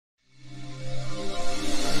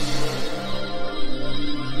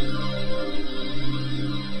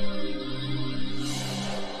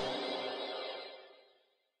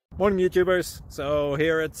Morning YouTubers. So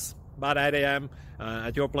here it's about 8 a.m.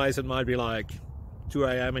 At your place it might be like 2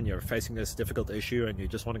 a.m. and you're facing this difficult issue and you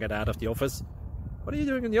just want to get out of the office. What are you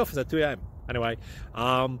doing in the office at 2 a.m.? Anyway,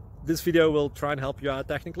 this video will try and help you out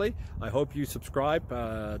technically. I hope you subscribe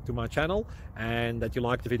to my channel and that you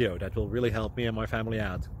like the video. That will really help me and my family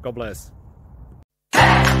out. God bless.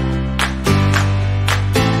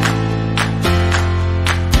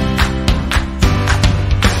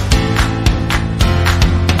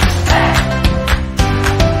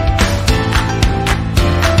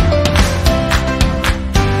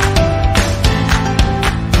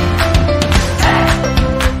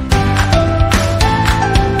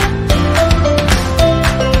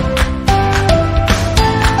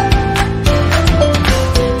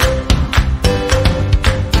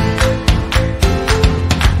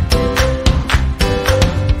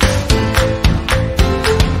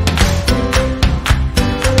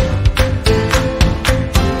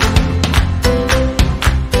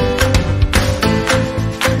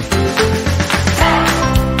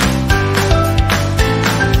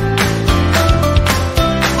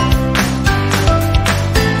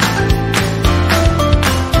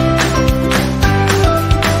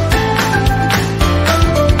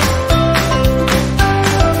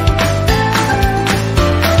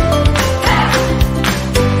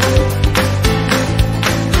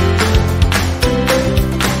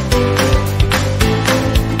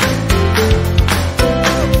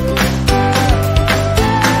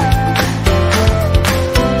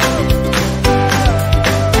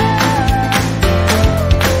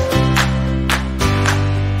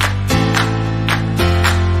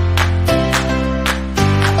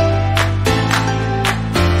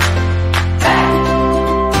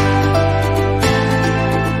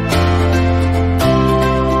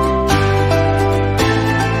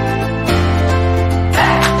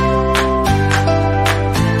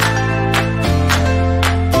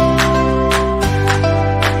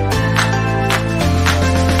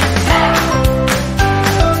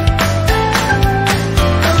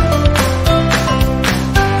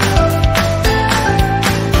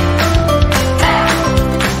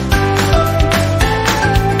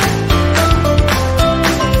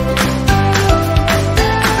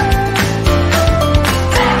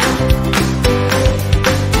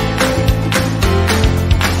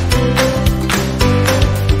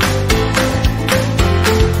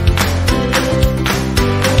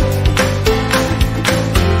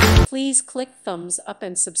 Please click thumbs up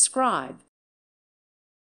and subscribe.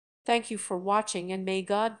 Thank you for watching and may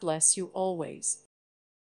God bless you always.